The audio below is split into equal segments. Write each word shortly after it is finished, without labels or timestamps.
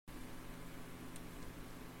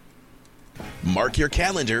Mark your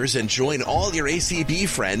calendars and join all your ACB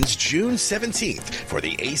friends June 17th for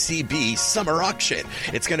the ACB Summer Auction.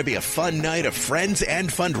 It's going to be a fun night of friends and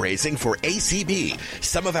fundraising for ACB.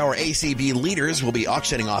 Some of our ACB leaders will be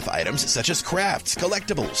auctioning off items such as crafts,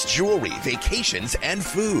 collectibles, jewelry, vacations, and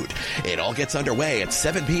food. It all gets underway at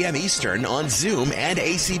 7 p.m. Eastern on Zoom and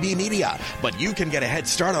ACB Media. But you can get a head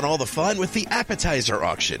start on all the fun with the appetizer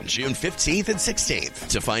auction June 15th and 16th.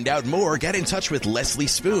 To find out more, get in touch with Leslie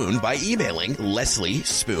Spoon by emailing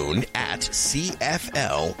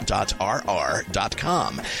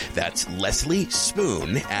lesliespoon@cfl.rr.com. That's Leslie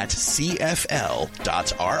Spoon at cfl.rr.com.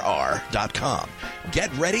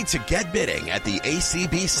 Get ready to get bidding at the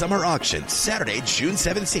ACB Summer Auction Saturday, June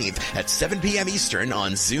 17th at 7 p.m. Eastern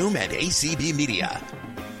on Zoom and ACB Media.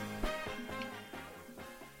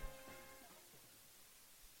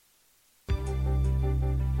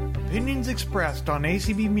 Opinions expressed on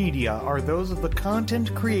ACB Media are those of the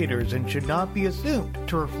content creators and should not be assumed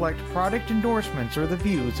to reflect product endorsements or the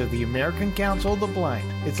views of the American Council of the Blind,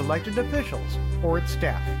 its elected officials, or its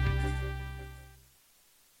staff.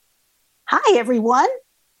 Hi, everyone.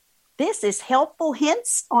 This is Helpful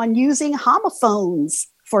Hints on Using Homophones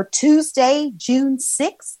for Tuesday, June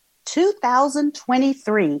 6,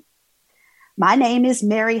 2023. My name is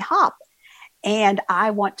Mary Hopp. And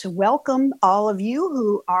I want to welcome all of you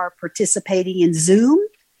who are participating in Zoom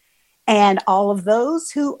and all of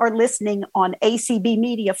those who are listening on ACB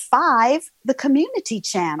Media 5, the community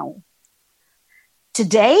channel.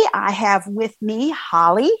 Today, I have with me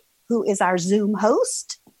Holly, who is our Zoom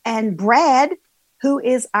host, and Brad, who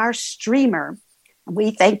is our streamer.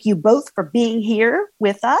 We thank you both for being here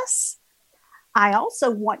with us. I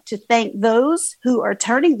also want to thank those who are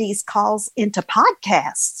turning these calls into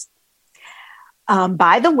podcasts.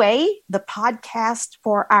 By the way, the podcast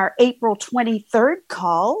for our April 23rd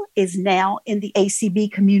call is now in the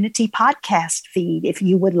ACB Community Podcast feed if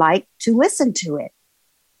you would like to listen to it.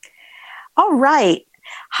 All right.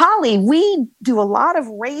 Holly, we do a lot of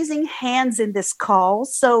raising hands in this call.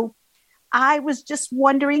 So I was just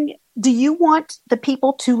wondering, do you want the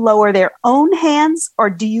people to lower their own hands or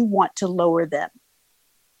do you want to lower them?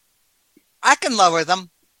 I can lower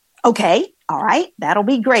them. Okay. All right. That'll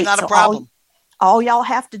be great. It's not a problem. All y'all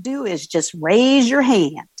have to do is just raise your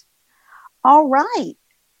hand. All right.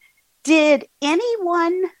 Did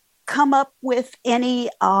anyone come up with any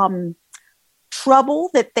trouble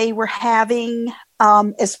that they were having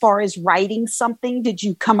as far as writing something? Did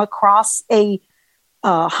you come across a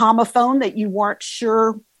homophone that you weren't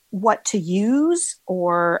sure what to use?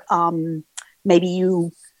 Or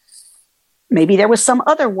maybe there was some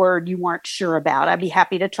other word you weren't sure about. I'd be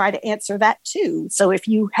happy to try to answer that too. So if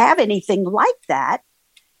you have anything like that,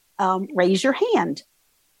 raise your hand.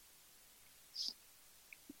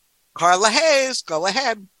 Carla Hayes, go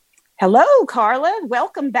ahead. Hello, Carla.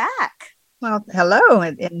 Welcome back. Well, hello.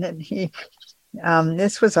 And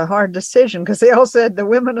this was a hard decision because they also had the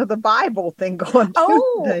Women of the Bible thing going.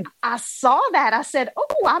 Oh, I saw that. I said,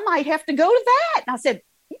 I might have to go to that. And I said,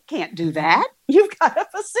 you can't do that. You've got to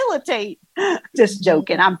facilitate. Just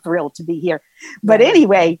joking. I'm thrilled to be here. But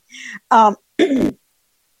anyway,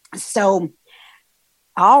 so,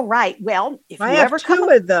 all right. Well, if I you have ever two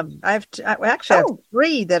of them. I actually have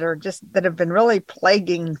three that have been really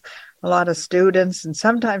plaguing a lot of students and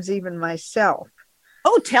sometimes even myself.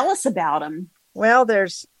 Oh, tell us about them. Well,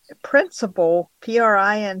 there's principal,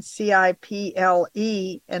 Principle, and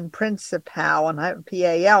principal, and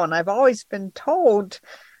PAL. And I've always been told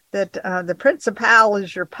that the principal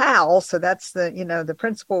is your pal. So that's the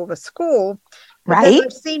principal of a school. But right.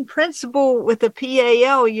 I've seen principal with the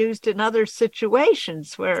PAL used in other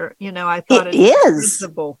situations where, I thought it is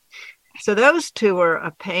principal. So those two are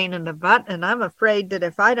a pain in the butt. And I'm afraid that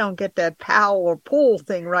if I don't get that pal or pool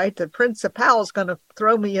thing right, the principal is going to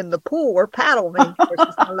throw me in the pool or paddle me. Of course,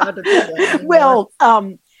 it's not allowed to do that anymore. Well,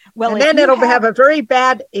 and then it'll have a very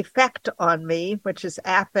bad effect on me, which is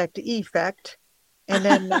affect effect. And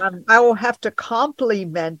then I will have to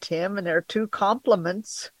compliment him, and there are two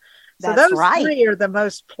compliments. So those three are the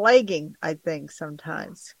most plaguing, I think,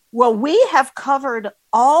 sometimes. Well, we have covered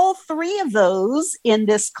all three of those in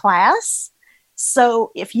this class.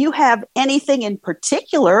 So if you have anything in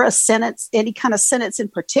particular, any kind of sentence in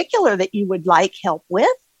particular that you would like help with,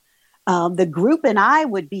 the group and I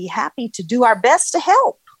would be happy to do our best to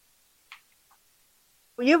help.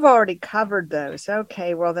 Well, you've already covered those.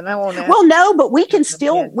 Okay, well then I won't ask. Well, no, but we can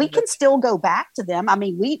still go back to them. I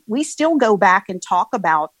mean, we still go back and talk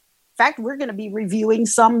about. In fact, we're going to be reviewing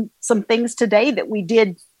some things today that we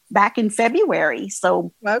did back in February.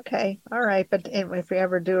 So okay, all right. But if we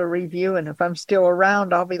ever do a review, and if I'm still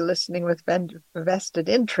around, I'll be listening with vested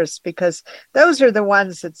interest, because those are the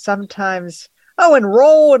ones that sometimes. Oh, and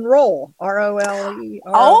roll, ROLE.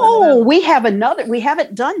 Oh, we have another. We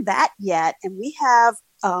haven't done that yet, and we have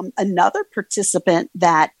another participant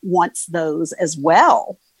that wants those as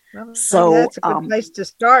well. Well, so that's a good place to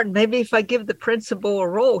start. And maybe if I give the principal a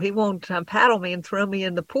roll, he won't paddle me and throw me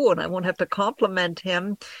in the pool, and I won't have to compliment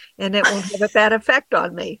him, and it won't have a bad effect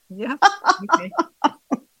on me. Yeah. Okay.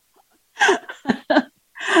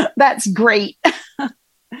 That's great.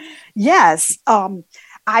 Yes.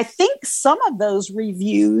 I think some of those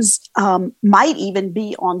reviews might even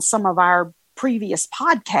be on some of our previous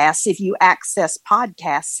podcasts if you access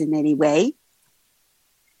podcasts in any way.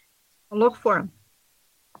 I'll look for them.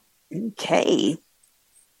 Okay.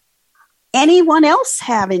 Anyone else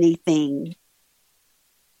have anything?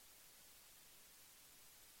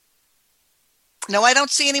 No, I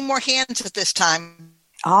don't see any more hands at this time.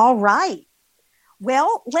 All right.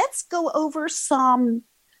 Well, let's go over some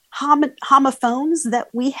homophones that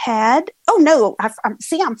we had. Oh, no,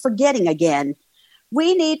 I'm forgetting again.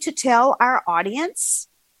 We need to tell our audience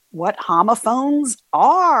what homophones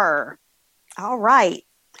are. All right.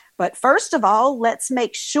 But first of all, let's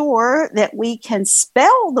make sure that we can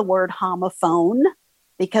spell the word homophone,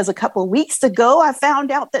 because a couple of weeks ago, I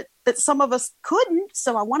found out that some of us couldn't.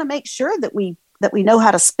 So I want to make sure that we know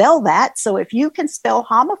how to spell that. So if you can spell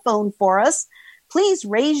homophone for us, please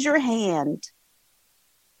raise your hand.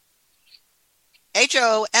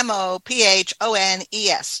 HOMOPHONES.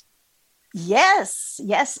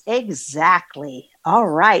 Yes, exactly. All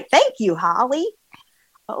right. Thank you, Holly.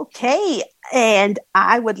 Okay. And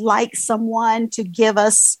I would like someone to give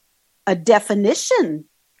us a definition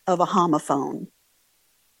of a homophone.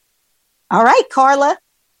 All right, Carla.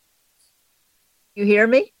 You hear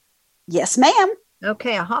me? Yes, ma'am.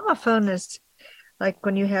 Okay. A homophone is like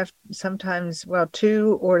when you have sometimes,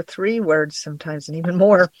 2 or 3 words, sometimes, and even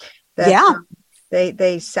more. That,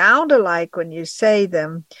 They sound alike when you say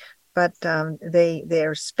them, but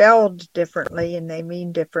they're spelled differently and they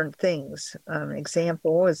mean different things.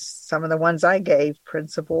 Example is some of the ones I gave: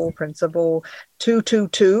 principal,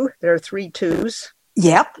 222. There are 3 twos.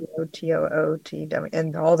 Yep. TOOTW,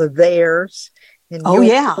 and all the theirs. And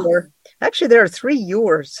actually, there are 3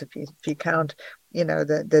 yours if you count.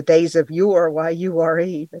 The days of yore,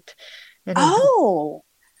 YURE. But anyway. Oh.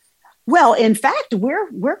 Well, in fact,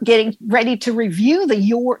 we're getting ready to review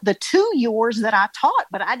the 2 yours that I taught,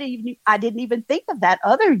 but I didn't even think of that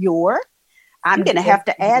other your. I'm going to have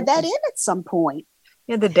to add that in at some point.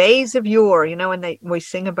 Yeah, the days of yore. When we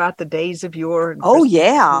sing about the days of yore. Oh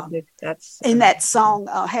yeah, that's in that song.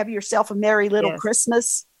 Have yourself a merry little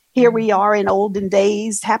Christmas. Here we are in olden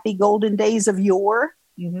days, happy golden days of yore.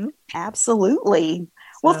 Mm-hmm. Absolutely.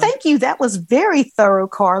 Well, thank you. That was very thorough,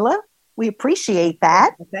 Carla. We appreciate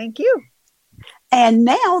that. Thank you. And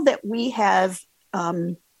now that we have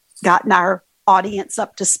gotten our audience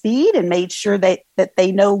up to speed and made sure that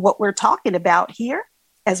they know what we're talking about here,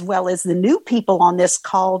 as well as the new people on this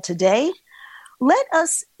call today, let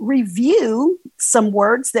us review some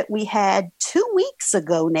words that we had 2 weeks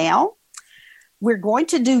ago now. We're going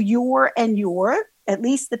to do your and your, at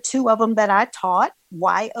least the 2 of them that I taught,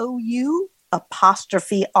 YOU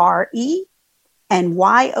apostrophe RE and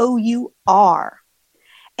YOUR.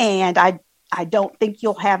 And I don't think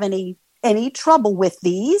you'll have any trouble with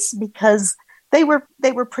these, because they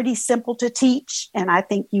were pretty simple to teach, and I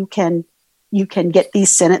think you can get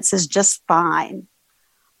these sentences just fine.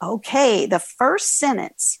 Okay, the first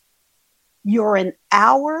sentence: you're an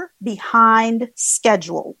hour behind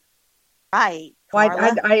schedule. Right. Well,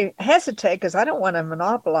 I hesitate because I don't want to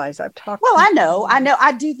monopolize. I've talked. Well, I know.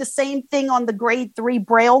 I do the same thing on the grade 3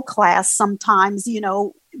 Braille class. Sometimes,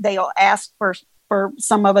 they'll ask for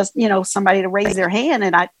some of us, somebody to raise their hand,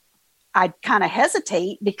 and I kind of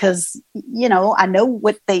hesitate because, I know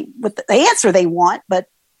what the answer they want, but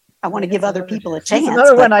I want to give other people a chance.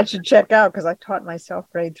 Another one I should check out, because I taught myself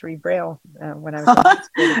grade 3 Braille when I was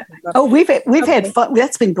in school. Oh, we've had fun.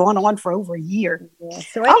 That's been going on for over a year. Yeah.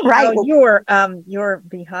 So anyhow, all right, you're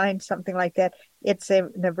behind something like that. It's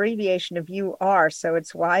an abbreviation of UR, so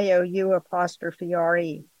it's YOU apostrophe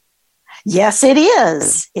RE. Yes, it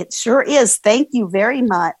is. It sure is. Thank you very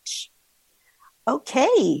much.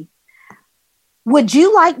 Okay. Would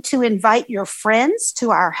you like to invite your friends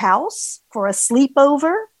to our house for a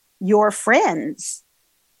sleepover? Your friends.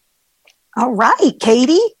 All right,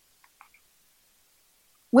 Katie.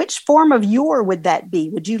 Which form of your would that be?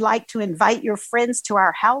 Would you like to invite your friends to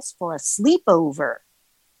our house for a sleepover?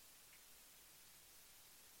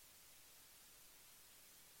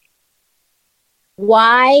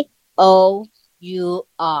 Y-O-U-R.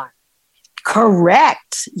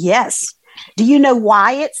 Correct. Yes. Do you know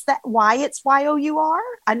why it's Y-O-U-R?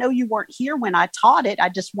 I know you weren't here when I taught it. I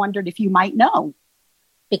just wondered if you might know.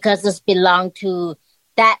 Because this belongs to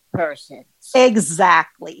that person.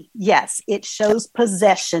 Exactly. Yes. It shows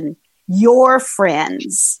possession. Your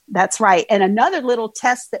friends. That's right. And another little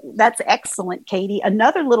test that's excellent, Katie.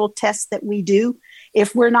 Another little test that we do,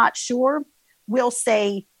 if we're not sure, we'll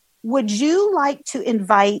say, would you like to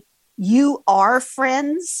invite you are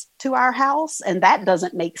friends to our house? And that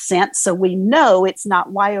doesn't make sense. So we know it's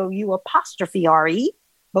not Y-O-U''R-E,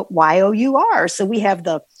 but Y-O-U-R. So we have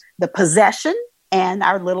the possession and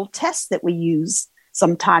our little test that we use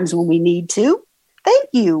sometimes when we need to. Thank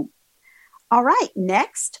you. All right,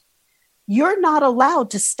 next. You're not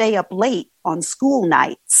allowed to stay up late on school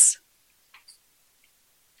nights.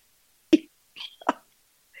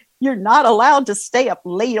 You're not allowed to stay up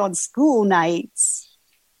late on school nights.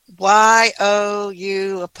 Y-O-U''RE.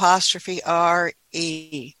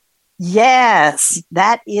 Yes,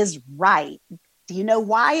 that is right. Do you know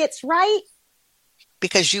why it's right?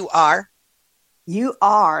 Because you are. You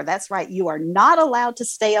are. That's right. You are not allowed to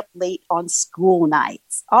stay up late on school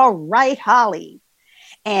nights. All right, Holly.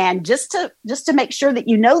 And just to make sure that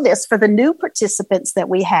you know this, for the new participants that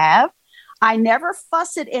we have, I never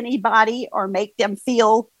fuss at anybody or make them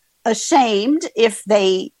feel ashamed if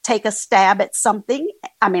they take a stab at something.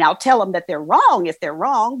 I mean, I'll tell them that they're wrong if they're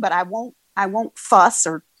wrong, but I won't fuss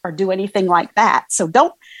or do anything like that. So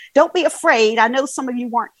don't be afraid. I know some of you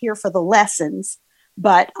weren't here for the lessons,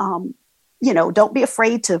 but don't be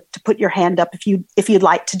afraid to put your hand up if you'd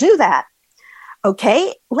like to do that.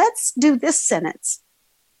 Okay, let's do this sentence.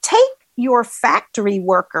 Take your factory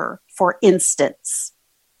worker, for instance.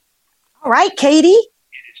 All right, Katie.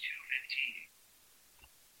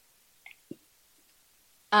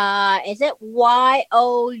 Is it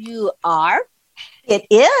Y-O-U-R? It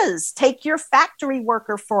is. Take your factory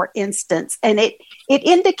worker, for instance, and it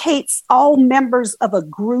indicates all members of a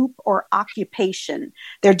group or occupation.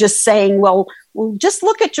 They're just saying, well, just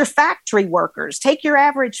look at your factory workers. Take your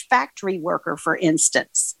average factory worker, for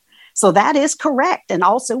instance. So that is correct. And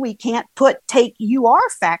also we can't take your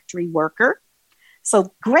factory worker.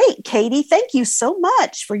 So great, Katie. Thank you so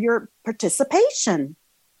much for your participation.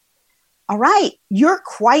 All right. You're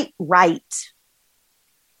quite right.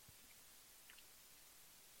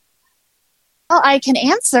 Well, I can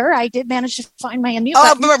answer. I did manage to find my unmute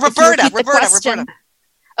button. Oh, Roberta.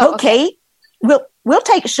 Okay. We'll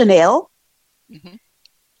take Chanel. Mm-hmm.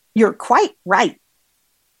 You're quite right.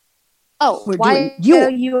 Oh,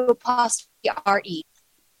 Y-O-U''RE.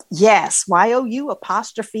 Yes,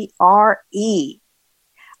 Y-O-U''RE.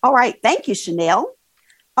 All right. Thank you, Chanel.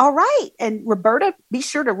 All right. And Roberta, be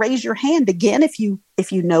sure to raise your hand again if you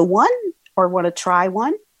know one or want to try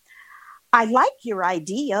one. I like your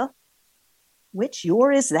idea. Which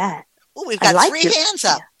your is that? Oh, we've got three hands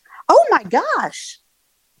up. Oh my gosh.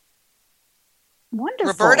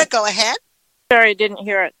 Wonderful. Roberta, go ahead. Sorry, didn't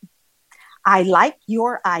hear it. I like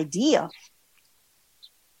your idea.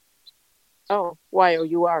 Oh,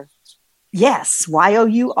 Y-O-U-R. Yes,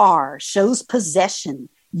 Y-O-U-R shows possession.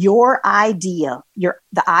 Your idea.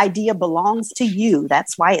 The idea belongs to you.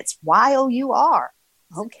 That's why it's Y-O-U-R.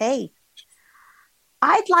 Okay.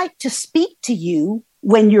 I'd like to speak to you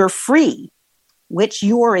when you're free. Which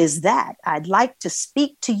your is that? I'd like to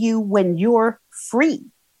speak to you when you're free.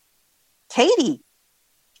 Katie.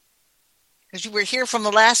 Because you were here from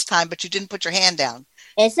the last time, but you didn't put your hand down.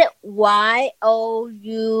 Is it Y-O-U''RE?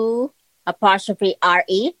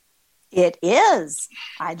 It is.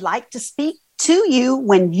 I'd like to speak to you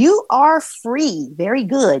when you are free. Very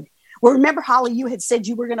good. Well, remember, Holly, you had said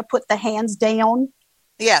you were going to put the hands down?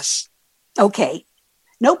 Yes. Okay.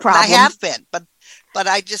 No problem. I have been, but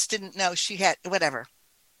I just didn't know she had, whatever.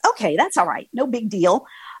 Okay, that's all right. No big deal.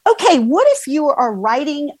 Okay, what if you are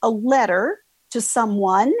writing a letter to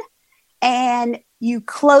someone and you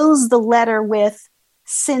close the letter with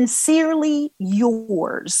sincerely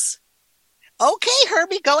yours? Okay,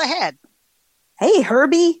 Herbie, go ahead. Hey,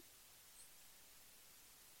 Herbie.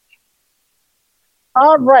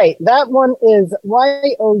 All right, that one is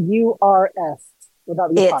Y-O-U-R-S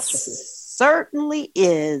without the apostrophe. Certainly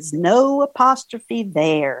is. No apostrophe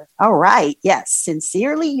there. All right. Yes.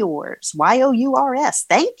 Sincerely yours. Y-O-U-R-S.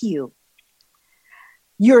 Thank you.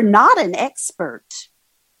 You're not an expert.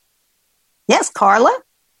 Yes, Carla?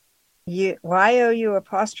 Y-O-U''RE.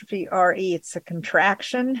 It's a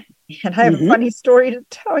contraction. And I have a funny story to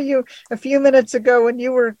tell you. A few minutes ago when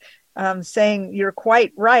you were saying you're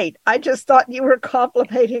quite right, I just thought you were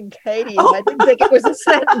complimenting Katie. And I didn't think it was a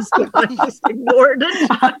sentence, but I just ignored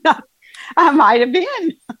it. I might have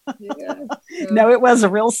been. Yeah. No, it was a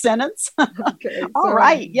real sentence. Okay. All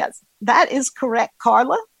right. Yes, that is correct,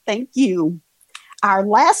 Carla. Thank you. Our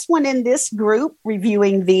last one in this group,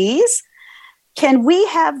 reviewing these. Can we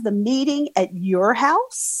have the meeting at your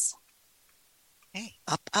house? Hey,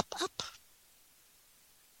 up, up, up.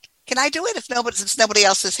 Can I do it since nobody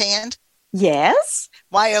else's hand? Yes.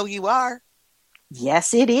 YOUR.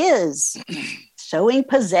 Yes, it is. Showing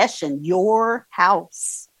possession, your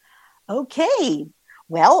house. Okay.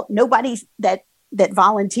 Well, nobody that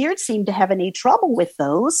volunteered seemed to have any trouble with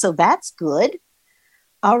those, so that's good.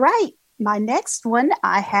 All right. My next one,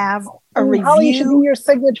 I have a review. Holly should do your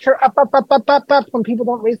signature up, up, up, up, up, up when people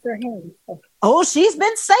don't raise their hands. Oh, she's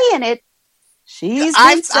been saying it.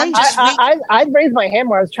 I'd raise my hand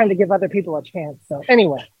where I was trying to give other people a chance. So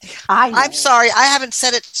anyway, I'm sorry. I haven't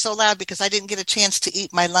said it so loud because I didn't get a chance to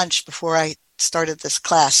eat my lunch before I started this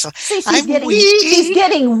class. So she's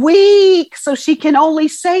getting weak, so she can only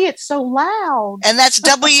say it so loud. And that's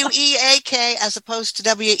WEAK as opposed to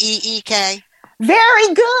WEEK.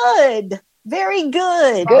 Very good. Very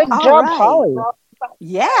good. Good job, right. Holly.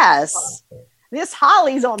 Yes. This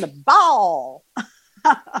Holly's on the ball.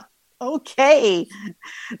 Okay.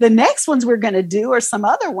 The next ones we're going to do are some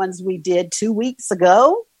other ones we did 2 weeks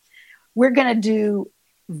ago. We're going to do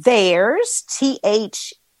theirs,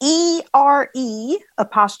 THERE''S,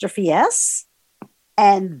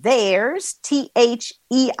 and theirs, THEIRS.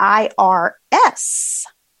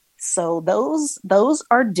 So those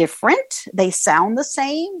are different. They sound the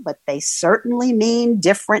same, but they certainly mean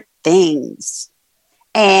different things.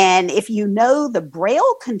 And if you know the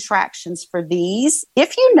Braille contractions for these,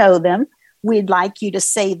 if you know them, we'd like you to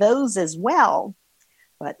say those as well.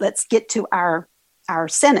 But let's get to our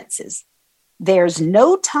sentences. There's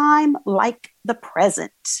no time like the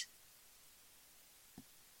present.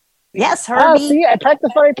 Yes, Herbie. See, I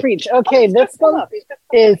practice what I preach. Okay, this one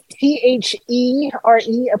is THERE''S,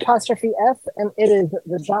 and it is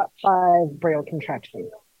the .5 Braille contraction.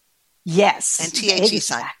 Yes. And THE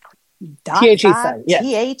sign. THE sign, yes.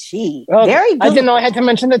 THE. Okay. Very good. I didn't know I had to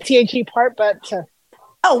mention the THE part, but...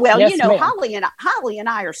 oh, well, yes, Holly and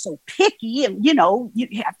I are so picky, and, you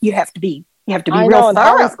have to be real thorough.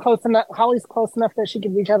 Holly's close enough that she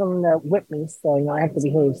can reach out and whip me, so, I have to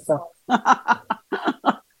behave, so...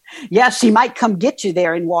 Yeah, she might come get you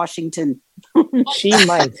there in Washington. She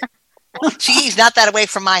might. She's not that away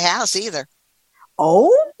from my house either.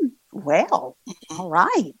 Oh, well, all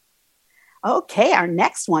right. Okay, our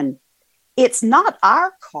next one. It's not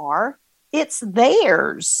our car, it's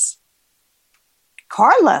theirs.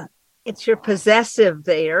 Carla. It's your possessive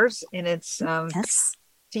theirs, and it's yes.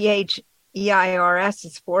 THEIRS.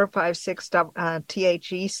 It's 456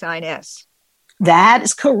 THE sign S. That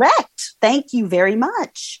is correct. Thank you very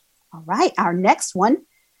much. All right, our next one.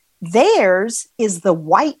 Theirs is the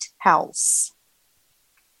White House.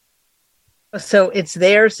 So it's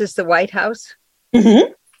theirs is the White House?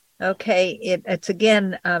 Mm-hmm. Okay, it's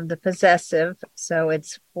again the possessive. So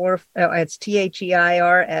it's it's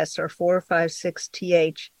THEIRS or 456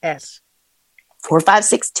 THS.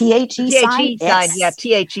 456 THE sign. Yeah,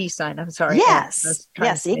 THE sign. I'm sorry. Yes,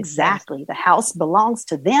 exactly. The house belongs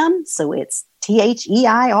to them, so it's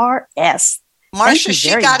THEIRS. Marcia,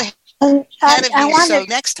 she got ahead of you, so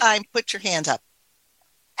next time, put your hand up.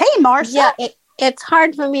 Hey, Marcia. Yeah, it's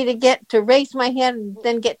hard for me to get to raise my hand and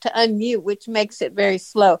then get to unmute, which makes it very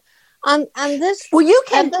slow. On this, well, you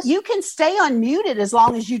can stay unmuted as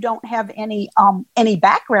long as you don't have any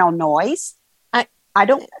background noise. I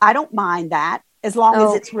don't mind that as long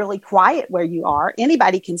as it's really quiet where you are.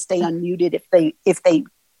 Anybody can stay unmuted if they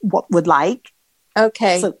would like.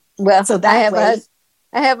 Okay. So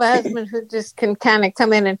I have a husband who just can kind of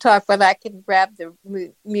come in and talk, but I can grab the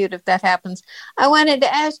mute if that happens. I wanted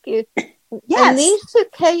to ask you, yes. In these two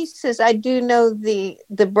cases, I do know the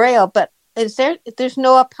Braille, but there's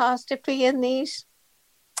no apostrophe in these?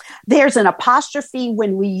 There's an apostrophe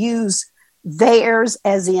when we use theirs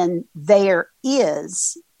as in there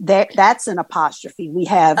is. That's an apostrophe. We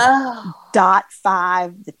have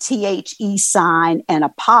 .5, the THE sign, and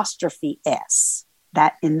apostrophe S.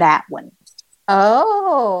 That in that one.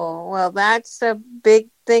 Oh, well, that's a big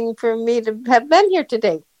thing for me to have been here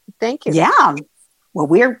today. Thank you. Yeah. Well,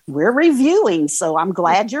 we're reviewing, so I'm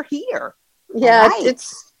glad you're here. Yeah, right.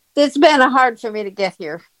 It's been hard for me to get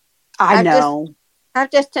here. I know. I've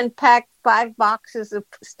just unpacked 5 boxes of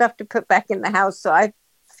stuff to put back in the house, so I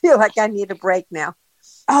feel like I need a break now.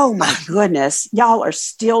 Oh my goodness. Y'all are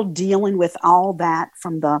still dealing with all that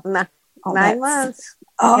from the 9 months.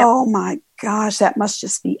 Oh my gosh, that must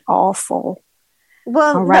just be awful.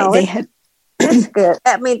 Well, all right. No, it's good.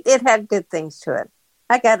 I mean, it had good things to it.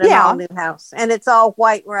 I got an all new house, and it's all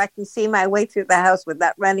white where I can see my way through the house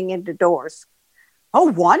without running into doors.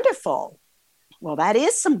 Oh, wonderful. Well, that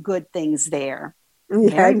is some good things there. Yeah,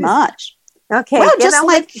 Very much. Okay. Well, just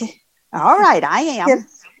like, all right, I am.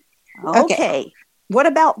 Okay. What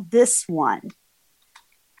about this one?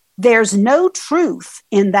 There's no truth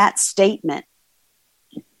in that statement.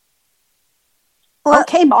 Well,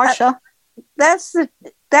 okay, Marcia.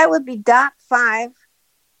 That would be dot 5.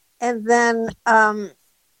 And then, and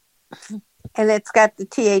it's got the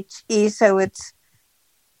THE, so it's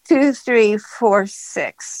 2, 3, 4,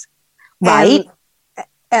 6. Right.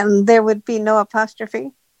 And there would be no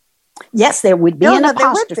apostrophe? Yes, there would be an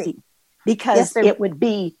apostrophe because it would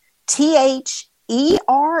be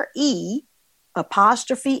THERE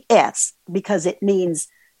apostrophe S, because it means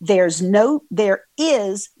there is no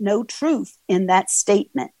truth in that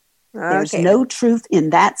statement. Okay. There's no truth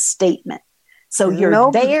in that statement. So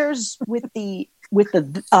your theirs with the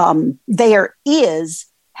there is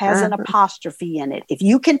has an apostrophe in it. If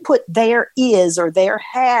you can put there is or there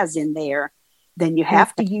has in there, then you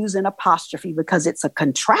have to use an apostrophe because it's a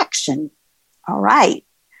contraction. All right.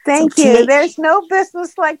 Thank you. There's no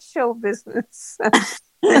business like show business.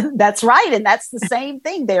 That's right. And that's the same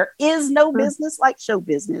thing. There is no business like show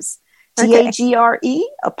business. THERE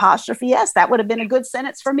apostrophe S. That would have been a good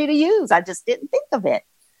sentence for me to use. I just didn't think of it.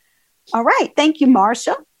 All right. Thank you,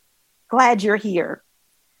 Marcia. Glad you're here.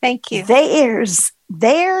 Thank you. Theirs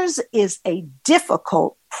is a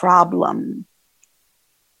difficult problem.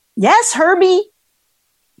 Yes, Herbie?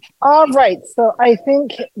 All right. So I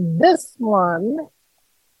think this one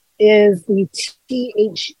is the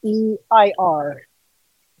THEIR.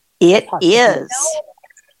 It is.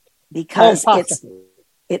 Because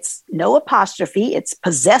it's no apostrophe. It's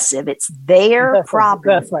possessive. It's their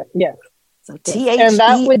problem. That's right. Yes. So THEIR.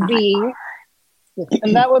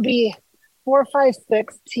 And that would be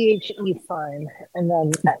 456 THE sign and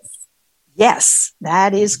then S. Yes,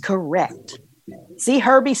 that is correct. See,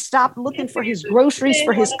 Herbie stopped looking for his groceries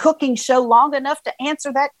for his cooking show long enough to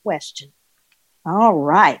answer that question. All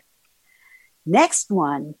right. Next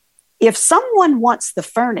one. If someone wants the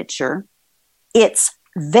furniture, it's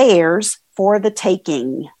theirs for the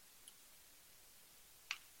taking.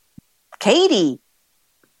 Katie.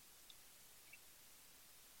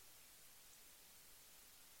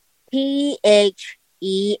 THEIRS?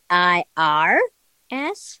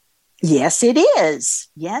 Yes, it is.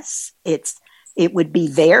 Yes, it would be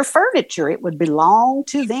their furniture. It would belong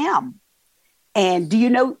to them. And do you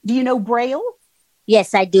know Braille?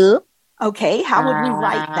 Yes, I do. Okay, how would we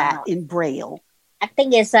write that in Braille? I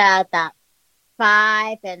think it's the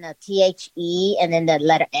 5 and the THE and then the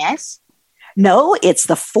letter S. No, it's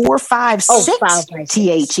the 456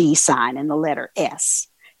 THE sign and the letter S.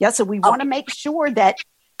 Yeah, so we want to make sure that,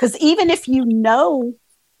 because even if you know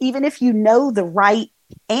the right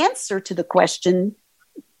answer to the question,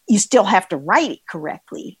 you still have to write it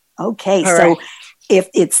correctly. Okay, correct. So if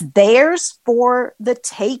it's theirs for the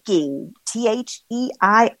taking, THEIRS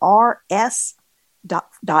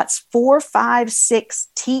dots 456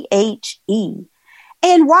 THE.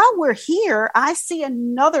 And while we're here, I see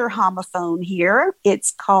another homophone here.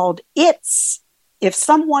 It's called its. If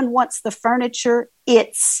someone wants the furniture,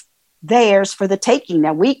 it's theirs for the taking.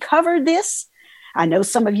 Now, we covered this. I know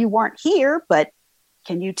some of you weren't here, but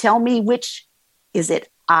can you tell me which, is it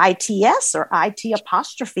ITS or IT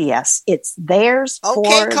apostrophe S? It's theirs for the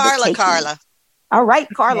taking. Okay, Carla. All right,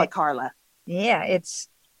 Carla. Yeah, it's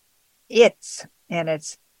and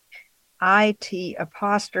it's IT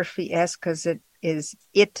apostrophe S because it is.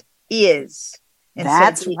 And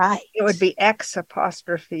that's right. It would be X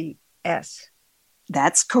apostrophe S.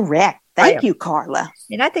 That's correct. Thank you, Carla.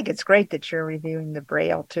 And I think it's great that you're reviewing the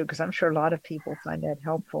Braille too, because I'm sure a lot of people find that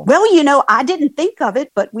helpful. Well, I didn't think of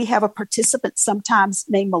it, but we have a participant sometimes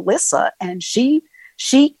named Melissa, and she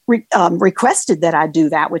requested that I do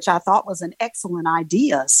that, which I thought was an excellent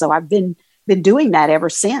idea. So I've been doing that ever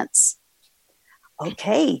since.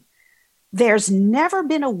 Okay. There's never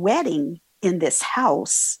been a wedding in this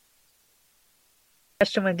house.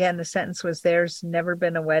 Question again, the sentence was, there's never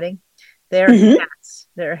been a wedding. There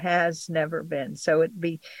has never been. So it'd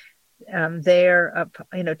be THERE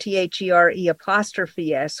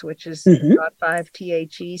apostrophe S, which is dot 5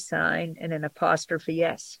 THE sign and an apostrophe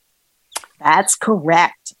S. That's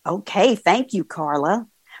correct. Okay. Thank you, Carla.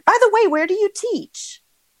 By the way, where do you teach?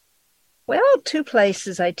 Well, 2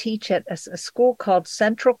 places. I teach at a school called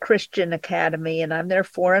Central Christian Academy, and I'm their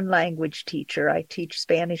foreign language teacher. I teach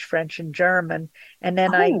Spanish, French, and German. And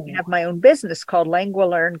then I have my own business called Lingua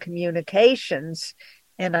Learn Communications,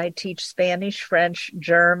 And I teach Spanish, French,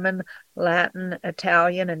 German, Latin,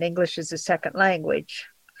 Italian, and English as a second language.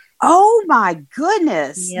 Oh my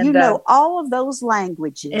goodness. And, you know all of those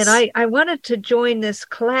languages. And I wanted to join this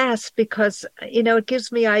class because, it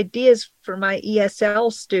gives me ideas for my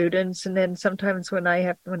ESL students. And then sometimes when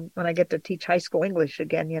I get to teach high school English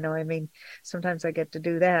again, sometimes I get to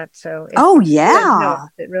do that. So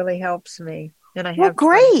it really helps me. And I have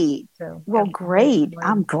great. Great.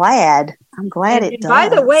 I'm glad it does. By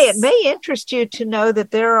the way, it may interest you to know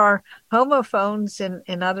that there are homophones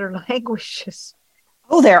in other languages.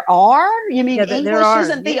 Oh, there are? You mean English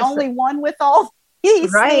isn't the only one with all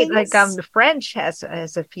these things? Like the French has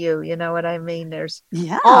a few, you know what I mean? There's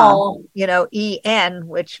all, en,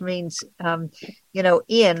 which means in,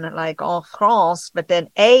 like en France, but then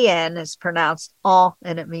an is pronounced en,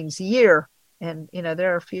 and it means year. And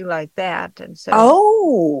there are a few like that. And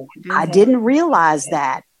so I didn't realize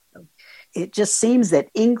that. It just seems that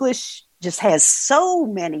English just has so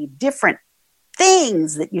many different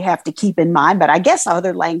things that you have to keep in mind, but I guess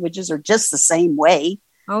other languages are just the same way.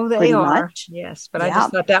 Oh, they are. Much. Yes, but I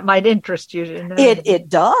just thought that might interest you to know. It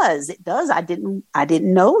does. I didn't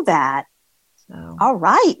know that. So. All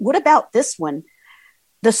right. What about this one?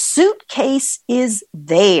 The suitcase is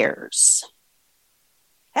theirs.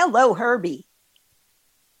 Hello, Herbie.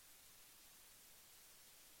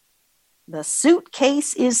 The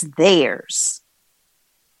suitcase is theirs.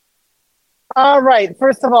 All right.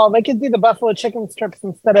 First of all, they could do the buffalo chicken strips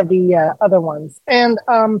instead of the other ones. And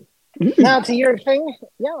now to your thing.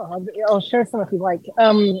 Yeah, I'll share some if you like.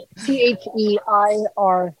 THEIRS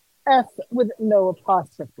with no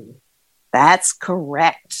apostrophe. That's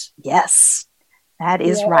correct. Yes, that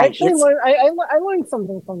is right. I learned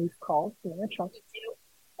something from these calls.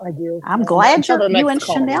 I do. I'm glad you and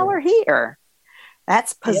Chanel are here.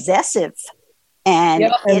 That's possessive.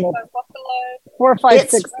 And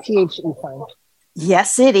 456 THE sign.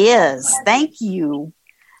 Yes, it is. Thank you.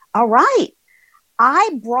 All right.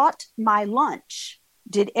 I brought my lunch.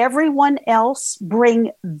 Did everyone else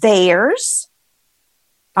bring theirs?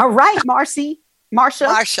 All right, Marcia.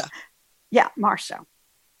 Yeah, Marcia.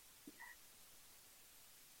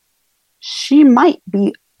 She might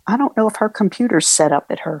be, I don't know if her computer's set up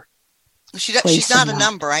at her. She's not a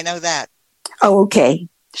number. I know that. Oh, okay.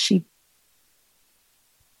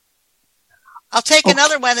 I'll take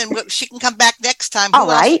another one, and she can come back next time. All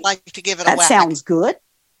right. Else would like to give it a whack? That sounds good.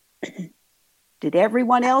 Did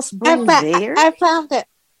everyone else bring theirs? I found it.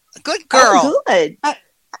 Good girl. Oh, good.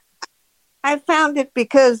 I found it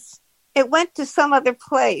because it went to some other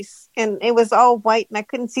place, and it was all white, and I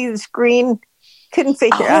couldn't see the screen. Couldn't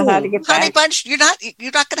figure out how to get back. Honey Bunch, you're not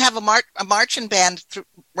going to have a marching band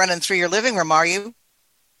running through your living room, are you?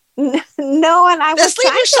 No, and I just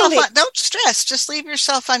leave yourself. Don't stress. Just leave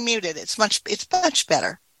yourself unmuted. It's much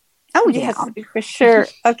better. Oh yes, for sure.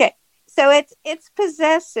 Okay, so it's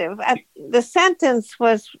possessive. The sentence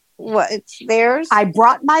was what? It's theirs. I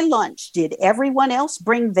brought my lunch. Did everyone else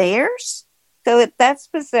bring theirs? So that's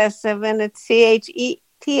possessive, and it's THEIRS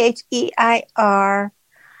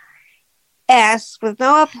with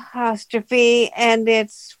no apostrophe, and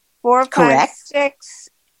it's 456,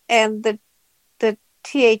 and the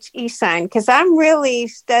THE sign, because I'm really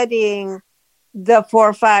studying the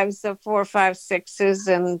 4/5s, the 4/5/6s,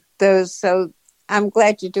 and those. So I'm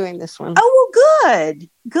glad you're doing this one. Oh, well,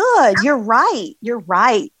 good. You're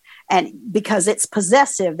right. And because it's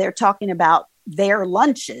possessive, they're talking about their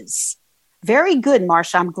lunches. Very good,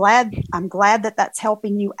 Marcia. I'm glad that that's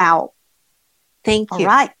helping you out. Thank you. All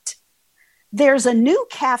right. There's a new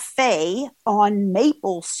cafe on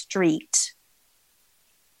Maple Street.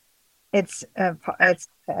 It's THERE''S.5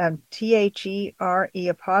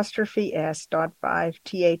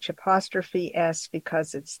 TH''S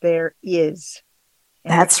because it's there is.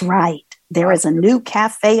 That's right. There is a new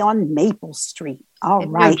cafe on Maple Street. All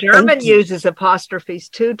right. German uses apostrophes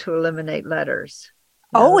too to eliminate letters.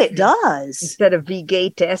 Oh, it does. Instead of wie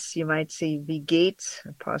geht es, you might see wie geht's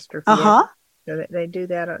apostrophe. Uh-huh. So they do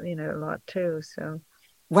that, a lot too. So.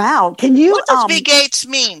 Wow. Can you? What does wie geht's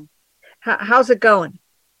mean? How's it going?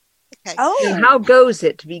 Okay. Oh, how goes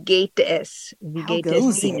it? Wie geht es? Wie geht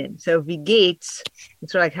es Ihnen? So wie geht's?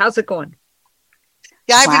 It's like, how's it going?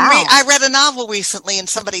 Yeah, I read a novel recently, and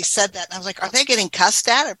somebody said that, and I was like, "Are they getting cussed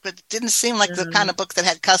at?" But it didn't seem like the kind of book that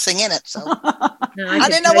had cussing in it. So I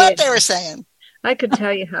didn't know what they were saying. I could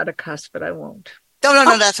tell you how to cuss, but I won't.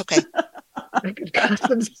 No, that's okay. I could cuss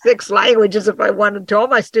in 6 languages if I wanted to. All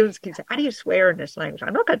my students keep saying, "How do you swear in this language?"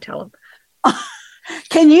 I'm not going to tell them.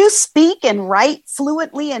 Can you speak and write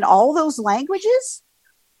fluently in all those languages?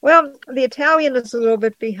 Well, the Italian is a little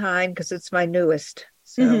bit behind because it's my newest.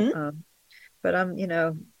 So, but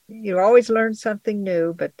you always learn something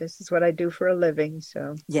new, but this is what I do for a living.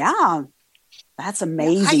 So yeah, that's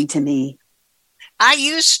amazing to me. I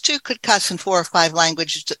used to could cuss in 4 or 5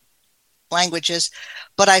 languages,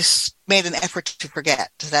 but I made an effort to forget.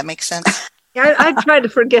 Does that make sense? Yeah, I try to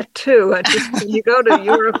forget too. When you go to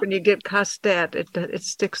Europe and you get cussed at, it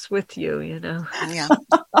sticks with you, Yeah.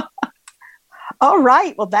 All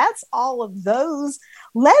right. Well, that's all of those.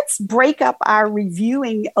 Let's break up our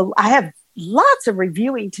reviewing. I have lots of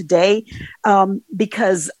reviewing today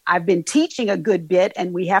because I've been teaching a good bit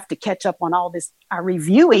and we have to catch up on all this our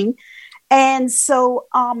reviewing. And so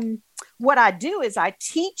what I do is I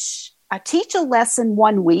teach a lesson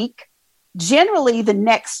one week. Generally, the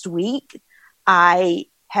next week, I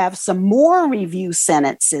have some more review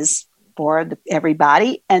sentences for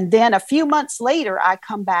everybody. And then a few months later, I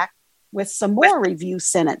come back with some more review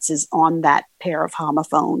sentences on that pair of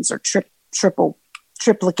homophones or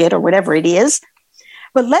triplicate or whatever it is.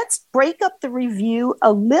 But let's break up the review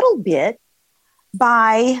a little bit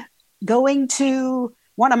by going to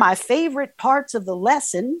one of my favorite parts of the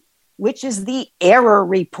lesson, which is the error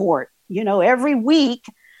report. Every week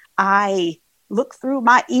I look through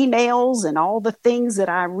my emails and all the things that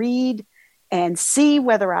I read and see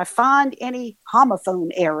whether I find any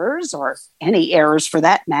homophone errors or any errors for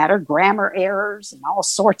that matter, grammar errors and all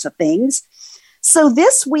sorts of things. So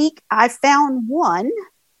this week I found one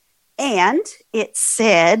and it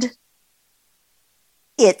said,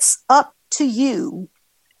 "It's up to you."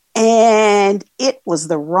 And it was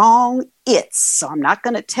the wrong "it's." So I'm not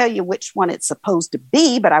going to tell you which one it's supposed to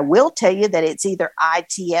be, but I will tell you that it's either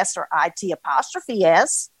ITS or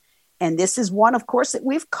IT''S. And this is one, of course, that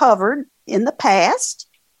we've covered in the past.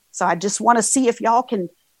 So I just want to see if y'all can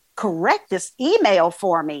correct this email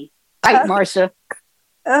for me. Right, Marcia?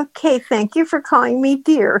 Okay, thank you for calling me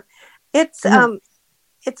dear. It's IT''S.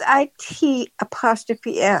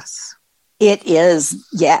 It is,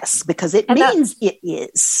 yes, because it means it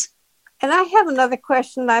is. And I have another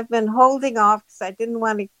question I've been holding off because I didn't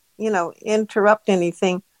want to, interrupt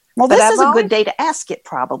anything. Well, this is a good day to ask it,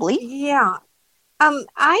 probably. Yeah.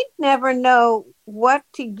 I never know what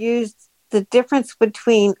to use the difference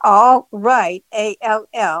between all right,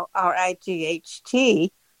 ALLRIGHT,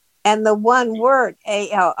 and the one word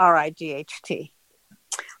ALRIGHT.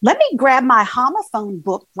 Let me grab my homophone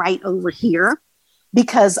book right over here,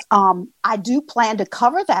 because I do plan to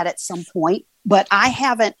cover that at some point, but I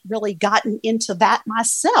haven't really gotten into that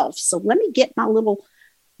myself. So let me get my little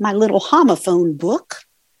homophone book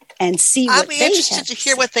and see what they have. I'll be interested to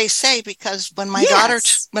hear what they say, because when my daughter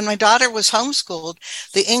was homeschooled,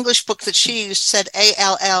 the English book that she used said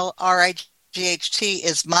ALLRIGHT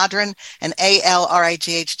is modern and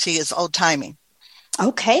ALRIGHT is old timey.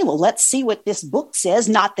 Okay, well, let's see what this book says.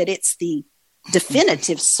 Not that it's the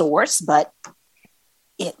definitive source, but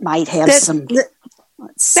it might have some.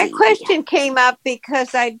 That question came up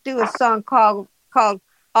because I do a song called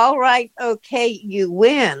 "All Right, Okay, You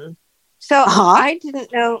Win." So I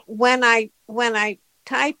didn't know when I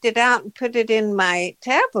typed it out and put it in my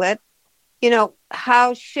tablet,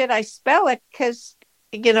 how should I spell it? Because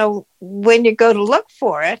when you go to look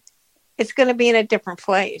for it, it's going to be in a different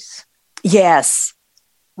place. Yes.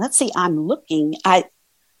 Let's see. I'm looking. I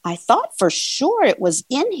thought for sure it was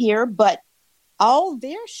in here, but all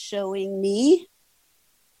they're showing me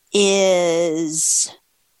is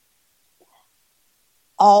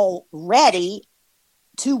already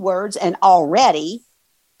 2 words and already,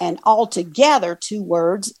 and altogether 2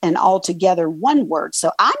 words and altogether 1 word.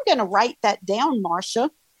 So I'm going to write that down,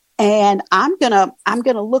 Marcia, and I'm going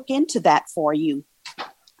to look into that for you.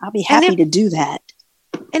 I'll be happy to do that.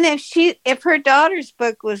 And if her daughter's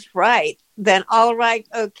book was right, then "All Right,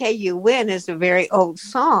 Okay, You Win" is a very old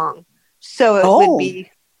song. So it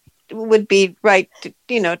would be right to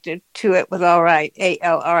it with "All Right,"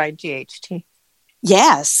 ALRIGHT.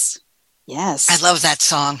 Yes. I love that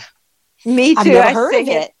song. Me too. I've never heard of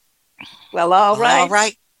it. Well, all right. All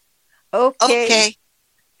right. Okay.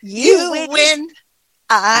 You win.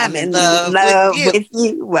 I'm in love with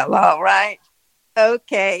you. Well, all right.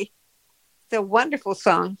 Okay. It's a wonderful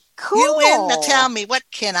song. Cool. You win. Now tell me, what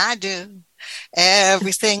can I do?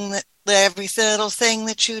 Every little thing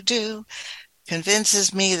that you do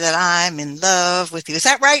convinces me that I'm in love with you. Is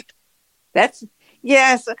that right?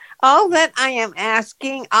 Yes. All that I am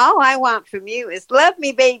asking, all I want from you is love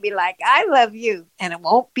me, baby, like I love you. And it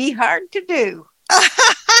won't be hard to do.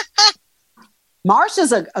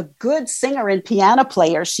 Marcia's a good singer and piano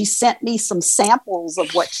player. She sent me some samples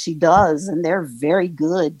of what she does, and they're very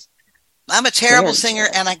good. I'm a terrible singer,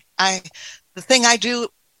 and I the thing I do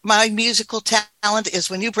My musical talent is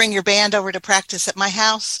when you bring your band over to practice at my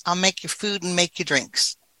house, I'll make you food and make you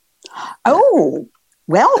drinks. Oh,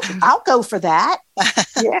 well, I'll go for that.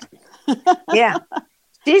 Yeah. Yeah.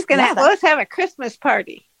 She's going to let's have a Christmas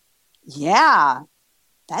party. Yeah.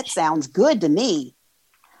 That sounds good to me.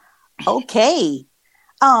 Okay.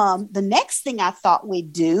 The next thing I thought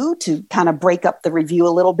we'd do to kind of break up the review a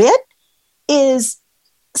little bit is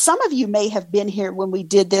some of you may have been here when we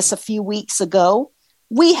did this a few weeks ago.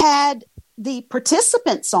 We had the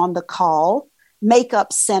participants on the call make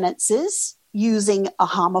up sentences using a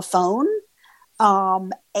homophone,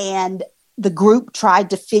 and the group tried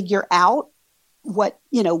to figure out what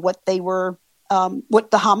they were,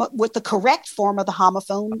 what the correct form of the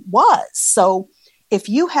homophone was. So if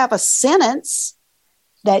you have a sentence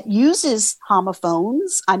that uses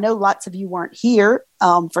homophones, I know lots of you weren't here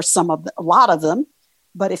for a lot of them,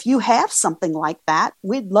 but if you have something like that,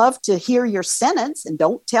 we'd love to hear your sentence, and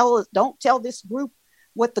don't tell this group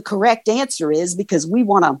what the correct answer is, because we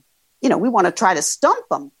want to try to stump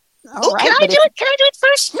them. All right. Can I do it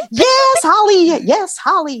first? Yes, Holly. Yes,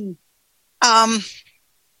 Holly.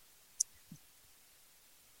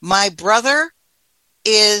 My brother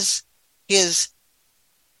is his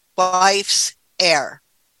wife's heir.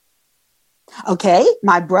 Okay.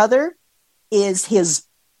 My brother is his,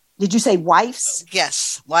 did you say wife's?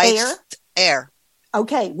 Yes. Wife's heir.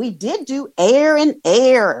 Okay. We did do heir and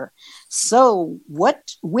heir. So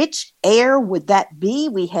which heir would that be?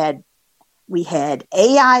 We had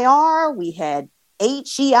AIR, we had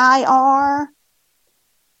HEIR.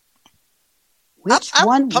 Which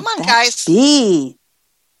one would that be?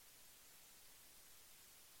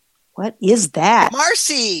 What is that?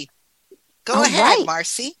 Marcy. Go ahead,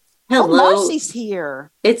 Marcy. Hello. Oh, Marcy's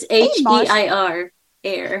here. It's HEIR,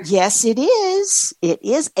 air. Yes, it is. It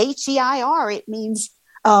is HEIR. It means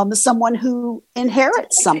someone who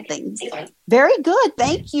inherits something. Very good.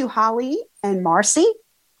 Thank you, Holly and Marcy.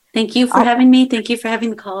 Thank you for having me. Thank you for having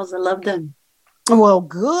the calls. I love them. Well,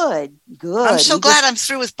 good. I'm so glad I'm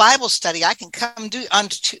through with Bible study. I can come do on.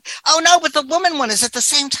 Oh no, but the woman one is at the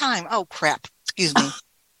same time. Oh crap! Excuse me.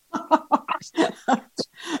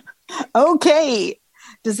 Okay.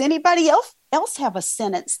 Does anybody else have a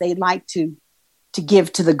sentence they'd like to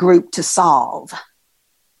give to the group to solve?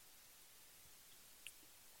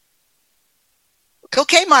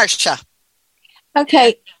 Okay, Marcia.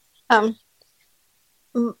 Okay.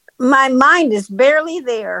 My mind is barely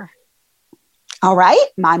there. All right.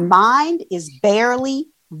 My mind is barely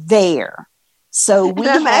there. So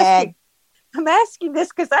I'm asking this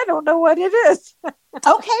because I don't know what it is.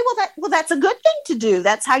 Okay. Well, that's a good thing to do.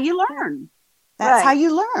 That's how you learn. That's how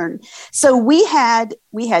you learn. So we had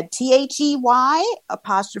THEY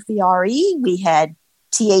apostrophe RE. We had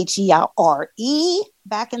THERE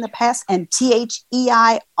back in the past, and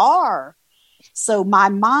THEIR. So my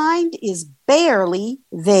mind is barely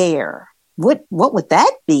there. What would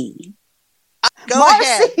that be? Go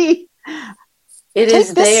Marcy, ahead. It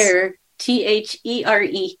is there.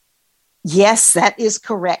 THERE. Yes, that is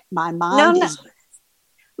correct. My mind is.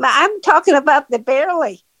 I'm talking about the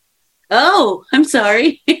barely. Oh, I'm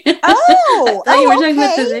sorry. Oh, I thought you were talking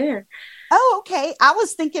about the there. Oh, okay. I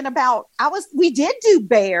was thinking about. We did do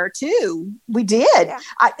bear too. We did. Yeah.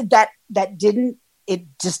 That didn't. It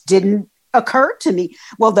just didn't occur to me.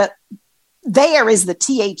 Well, there is the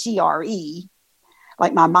THERE.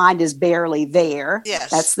 Like my mind is barely there. Yes.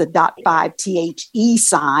 That's the .5 THE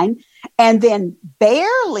sign. And then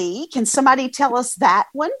barely, can somebody tell us that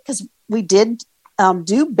one? Because we did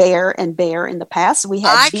do bear and bear in the past. We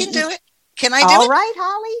had. I can do it. Can I do it? All right,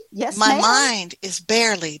 Holly. Yes, my ma'am. mind is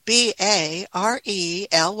barely BARELY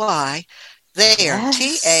there.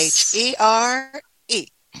 Yes. THERE.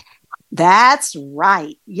 That's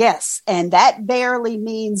right. Yes, and that barely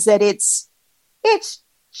means that it's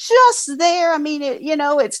just there. I mean,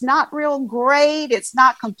 it's not real great. It's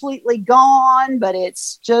not completely gone, but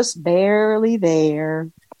it's just barely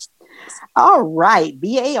there. All right.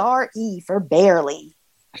 BARE for barely.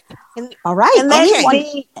 All right. And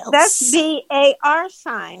that's BAR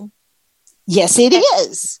sign. Yes, it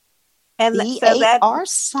is. And BAR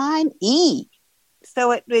sign E.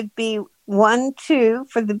 So it would be 1, 2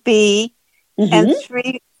 for the B, and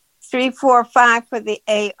 3, 4, 5 for the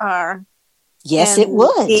AR. Yes, and it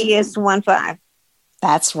would. E is 1, 5.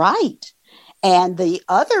 That's right. And the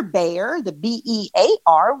other bear, the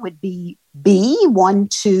BEAR, would be B 1,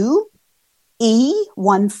 2, E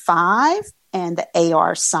 1, 5, and the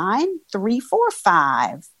AR sign 3, 4,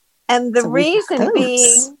 5. And the reason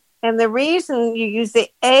you use the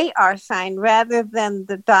AR sign rather than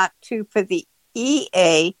the .2 for the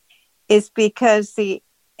EA is because the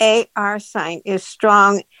AR sign is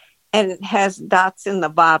strong and it has dots in the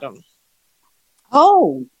bottom.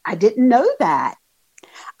 Oh, I didn't know that.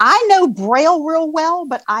 I know Braille real well,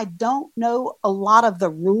 but I don't know a lot of the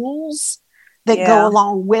rules that go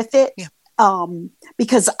along with it. Yeah.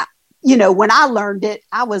 Because, when I learned it,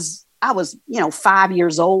 I was, 5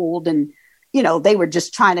 years old, and, they were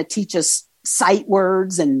just trying to teach us sight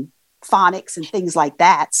words and phonics and things like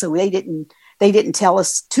that. So they didn't tell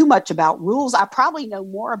us too much about rules. I probably know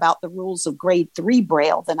more about the rules of grade 3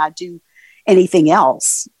 Braille than I do anything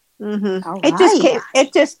else. Mm-hmm.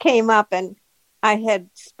 It just came up, and I had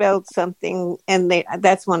spelled something, and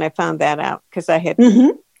that's when I found that out, because I had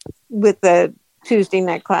with the Tuesday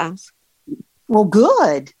night class. Well,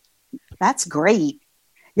 good. That's great.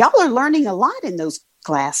 Y'all are learning a lot in those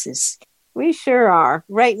classes. We sure are.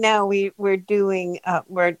 Right now, we're doing.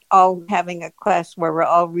 We're all having a class where we're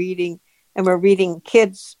all reading, and we're reading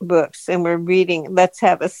kids' books, and we're reading Let's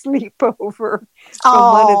Have a Sleepover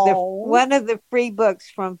from one of the free books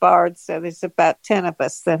from Bard. So there's about 10 of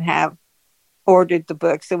us that have ordered the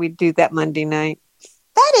book. So we do that Monday night.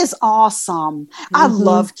 That is awesome. I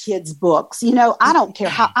love kids' books. I don't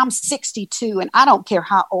care I'm 62, and I don't care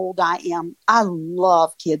how old I am. I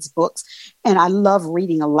love kids' books, and I love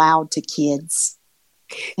reading aloud to kids.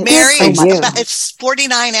 Mary, it's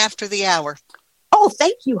 49 after the hour. Oh,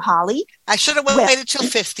 thank you, Holly. I should have waited till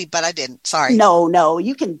 50, but I didn't. Sorry. No,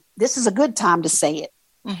 you can. This is a good time to say it.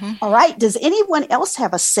 All right. Does anyone else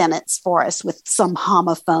have a sentence for us with some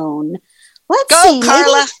homophone? Let's see.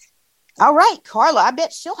 Carla. Maybe. All right, Carla. I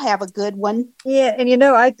bet she'll have a good one. Yeah, and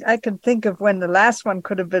I can think of when the last one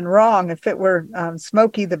could have been wrong. If it were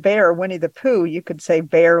Smokey the Bear or Winnie the Pooh, you could say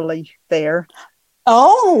barely there.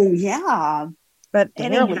 Oh, yeah. But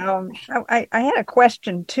anyhow, I had a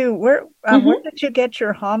question too. Where did you get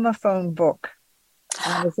your homophone book?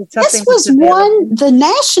 Is it something? This was one. The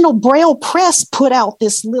National Braille Press put out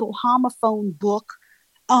this little homophone book.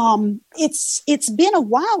 It's been a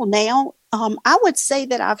while now. I would say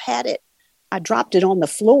that I've had it. I dropped it on the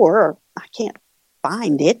floor, or I can't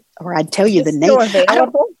find it, or I'd tell you the name. Or is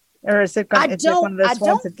it one of those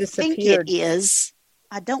ones that disappeared?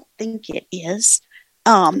 I don't think it is.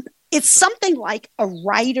 It's something like a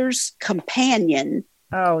writer's companion.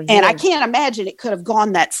 Oh, yeah. And I can't imagine it could have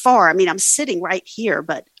gone that far. I mean, I'm sitting right here,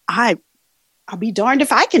 but I'll be darned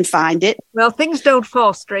if I can find it. Well, things don't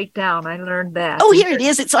fall straight down. I learned that. Oh, here it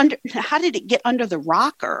is. It's under. How did it get under the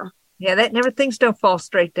rocker? Yeah, things don't fall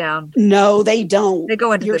straight down. No, they don't. They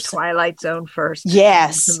go into the twilight zone first.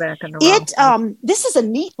 Yes. Come back in the this is a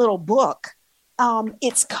neat little book.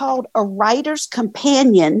 It's called A Writer's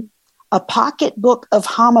Companion, a pocket book of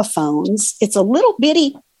homophones. It's a little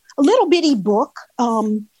bitty book.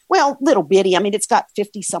 Little bitty. I mean, it's got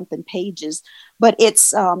 50 something pages, but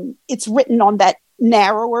it's written on that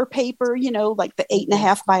narrower paper, like the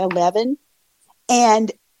 8.5 by 11.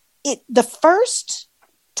 And the first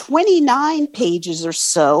 29 pages or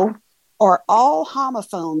so are all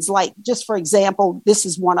homophones. Like, just for example, this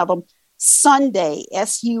is one of them, Sundae,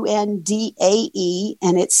 Sundae,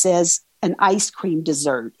 and it says an ice cream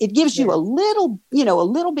dessert. It gives you a little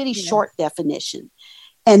bitty short definition.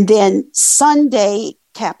 And then Sunday,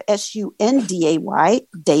 cap Sunday,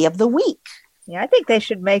 day of the week. Yeah, I think they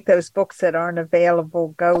should make those books that aren't available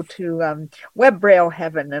go to Web Braille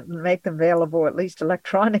Heaven and make them available at least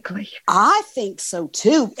electronically. I think so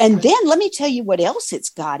too. And then let me tell you what else it's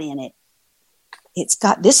got in it.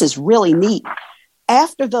 This is really neat.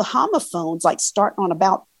 After the homophones, like starting on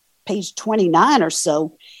about page 29 or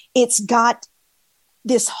so, it's got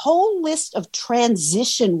this whole list of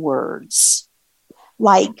transition words.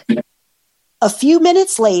 Like a few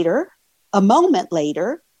minutes later, a moment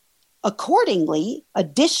later, accordingly,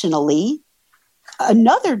 additionally,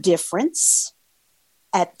 another difference,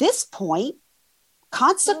 at this point,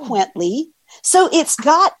 consequently. So it's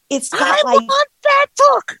got I want that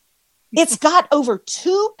book. It's got over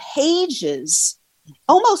 2 pages,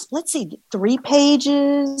 almost, let's see, 3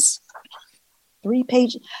 pages.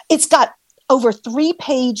 It's got over 3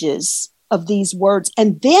 pages of these words.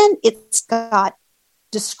 And then it's got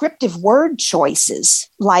descriptive word choices.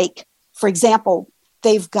 Like, for example,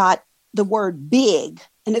 they've got the word big,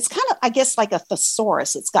 and it's kind of, I guess, like a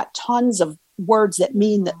thesaurus. It's got tons of words that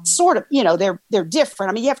mean that sort of, they're different.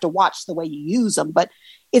 I mean, you have to watch the way you use them, but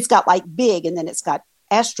it's got like big, and then it's got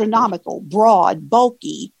astronomical, broad,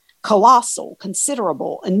 bulky, colossal,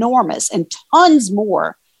 considerable, enormous, and tons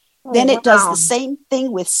more. Then it does the same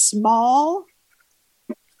thing with small,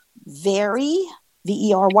 very,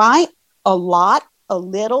 very, a lot, a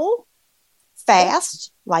little,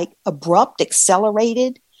 fast, like abrupt,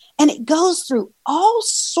 accelerated. And it goes through all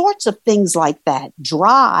sorts of things like that.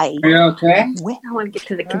 Dry. Are you okay? Wet. I want to get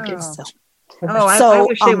to the computer. I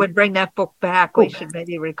wish they would bring that book back. We should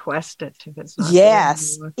maybe request it if it's not.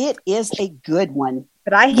 Yes, it is a good one.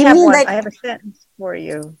 But I have one. I have a sentence for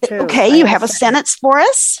you too. Okay, you have a sentence for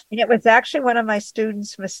us? And it was actually one of my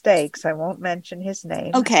students' mistakes. I won't mention his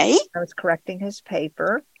name. Okay. I was correcting his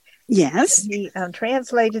paper. Yes. He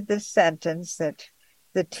translated this sentence that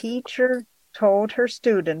the teacher told her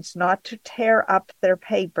students not to tear up their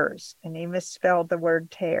papers, and he misspelled the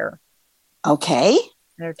word tear. Okay.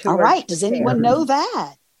 All right. Does anyone know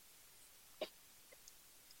that?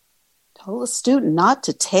 Told a student not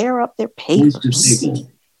to tear up their papers.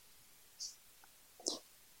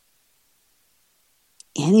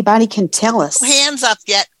 Anybody can tell us. Hands up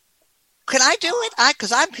yet. Can I do it?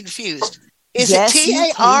 Because I'm confused. Is Yes, it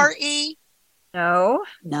you TARE? No.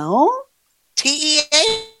 No. TEAR?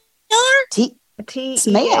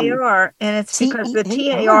 TEAR, and it's because the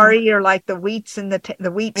TARE are like the wheats and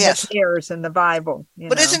the wheat and the tares in the Bible.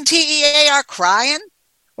 But isn't TEAR crying?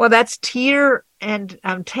 Well, that's tear and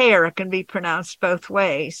tear. It can be pronounced both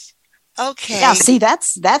ways. Okay. Yeah. See,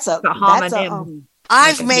 that's a homonym.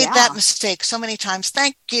 I've made that mistake so many times.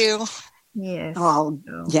 Thank you. Yes. Oh,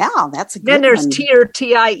 yeah. That's a good Then there's one. tier,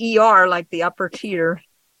 TIER, like the upper tier.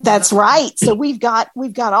 That's right. So we've got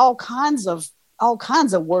all kinds of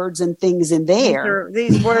words and things in there.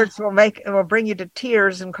 These words will bring you to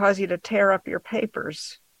tears and cause you to tear up your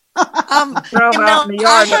papers. Throw them out in the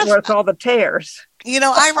yard that worth all the tears.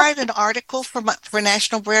 I write an article for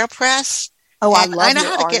National Braille Press. Oh, I love know your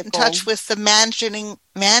how to article. get in touch with the managing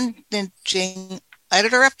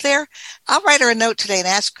editor up there. I'll write her a note today and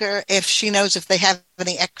ask her if she knows if they have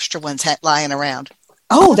any extra ones lying around.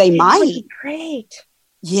 Oh, they might. Great.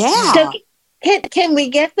 Yeah. So can we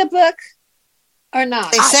get the book or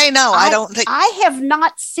not? They say no. I don't think. I have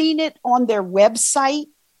not seen it on their website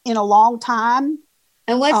in a long time.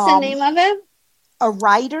 And what's the name of it? A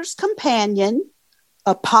Writer's Companion,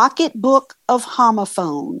 a Pocketbook of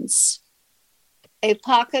Homophones. A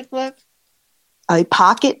pocketbook? A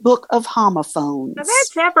Pocketbook of Homophones. Now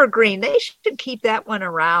that's evergreen. They should keep that one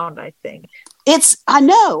around, I think. I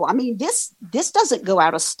know. I mean, this doesn't go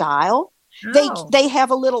out of style. No. They have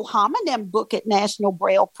a little homonym book at National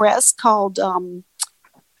Braille Press called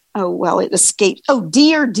it escaped. Oh,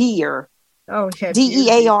 Dear Dear. Oh, yeah.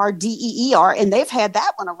 DEARDEER. And they've had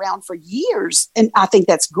that one around for years. And I think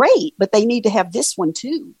that's great, but they need to have this one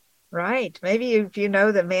too. Right. Maybe if you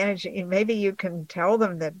know the managing, maybe you can tell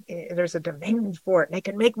them that there's a demand for it and they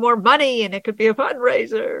can make more money and it could be a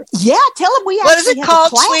fundraiser. Yeah, tell them we What is actually it have called,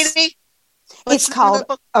 a class. sweetie? It's called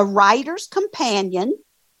A Writer's Companion,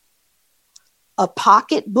 a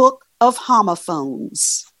Pocketbook of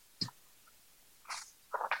Homophones.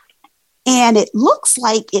 And it looks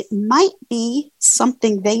like it might be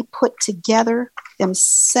something they put together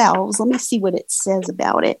themselves. Let me see what it says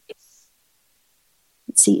about it.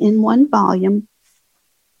 Let's see, in one volume.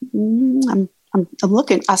 I'm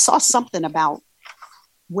looking. I saw something about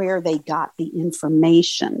where they got the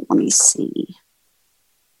information. Let me see.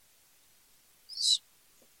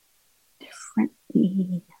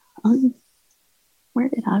 Differently. Where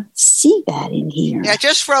did I see that in here? Yeah, I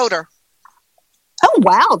just wrote her. Oh,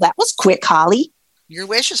 wow. That was quick, Holly. Your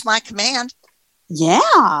wish is my command. Yeah.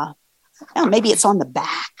 Oh, maybe it's on the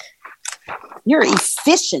back. You're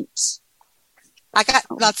efficient.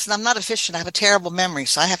 I'm not efficient. I have a terrible memory,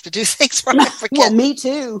 so I have to do things where I forget. Well, me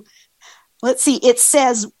too. Let's see. It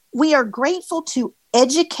says, we are grateful to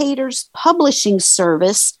Educators Publishing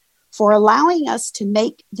Service for allowing us to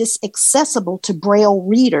make this accessible to Braille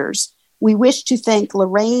readers. We wish to thank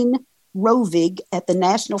Lorraine Rovig at the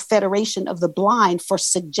National Federation of the Blind for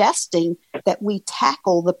suggesting that we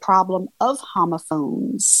tackle the problem of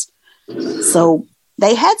homophones. So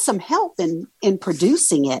they had some help in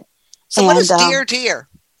producing it. So what is Dear Dear?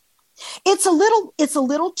 It's a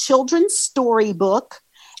little children's storybook,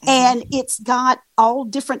 and it's got all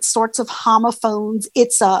different sorts of homophones.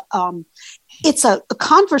 It's a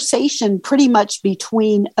conversation pretty much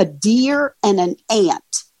between a deer and an ant.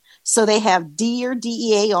 So they have dear,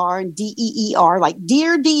 DEAR, and DEER, like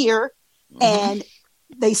dear, dear, and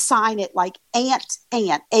they sign it like ant,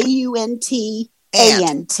 AUNT,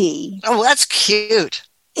 ANT. Oh, that's cute.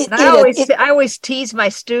 I always tease my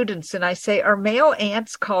students and I say, are male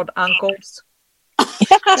ants called uncles? And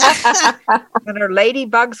are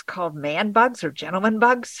ladybugs called man bugs or gentleman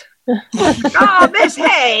bugs? Oh, Miss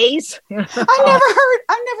Hayes. I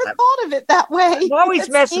never thought of it that way. I'm always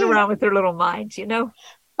messing around with their little minds,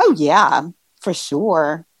 Oh, yeah, for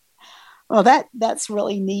sure. Well, that's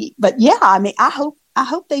really neat. But yeah, I mean, I I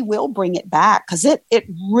hope they will bring it back, because it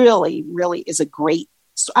really, really is a great.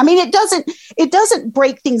 I mean, it doesn't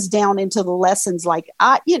break things down into the lessons like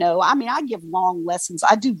I give long lessons.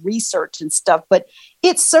 I do research and stuff, but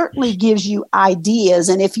it certainly gives you ideas.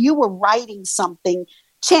 And if you were writing something,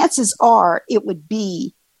 chances are it would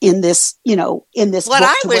be in this, in this. What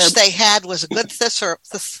I wish they had was a good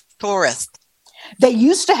thesaurus. They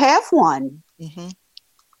used to have one. Mm-hmm.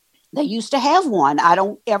 They used to have one. I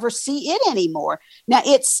don't ever see it anymore. Now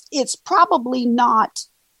it's probably not,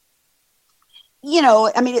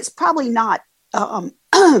 it's probably not,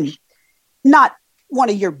 not one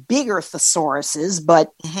of your bigger thesauruses,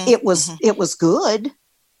 but it was good.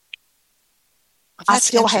 I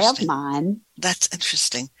still have mine. That's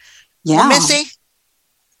interesting. Yeah. Well, Missy?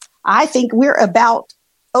 I think we're about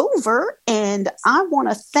over, and I want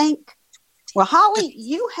to thank, Holly,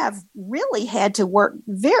 you have really had to work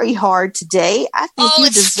very hard today. I think you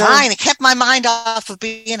deserve. Fine. It kept my mind off of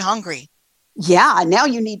being hungry. Yeah, now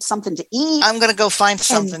you need something to eat. I'm going to go find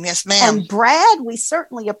something. Yes, ma'am. And Brad, we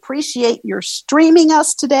certainly appreciate your streaming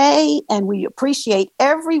us today, and we appreciate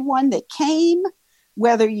everyone that came.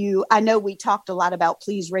 I know we talked a lot about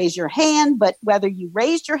please raise your hand, but whether you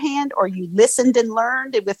raised your hand or you listened and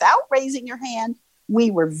learned without raising your hand, we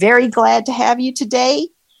were very glad to have you today.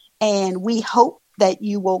 And we hope that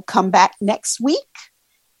you will come back next week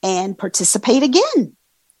and participate again.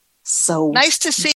 So nice to see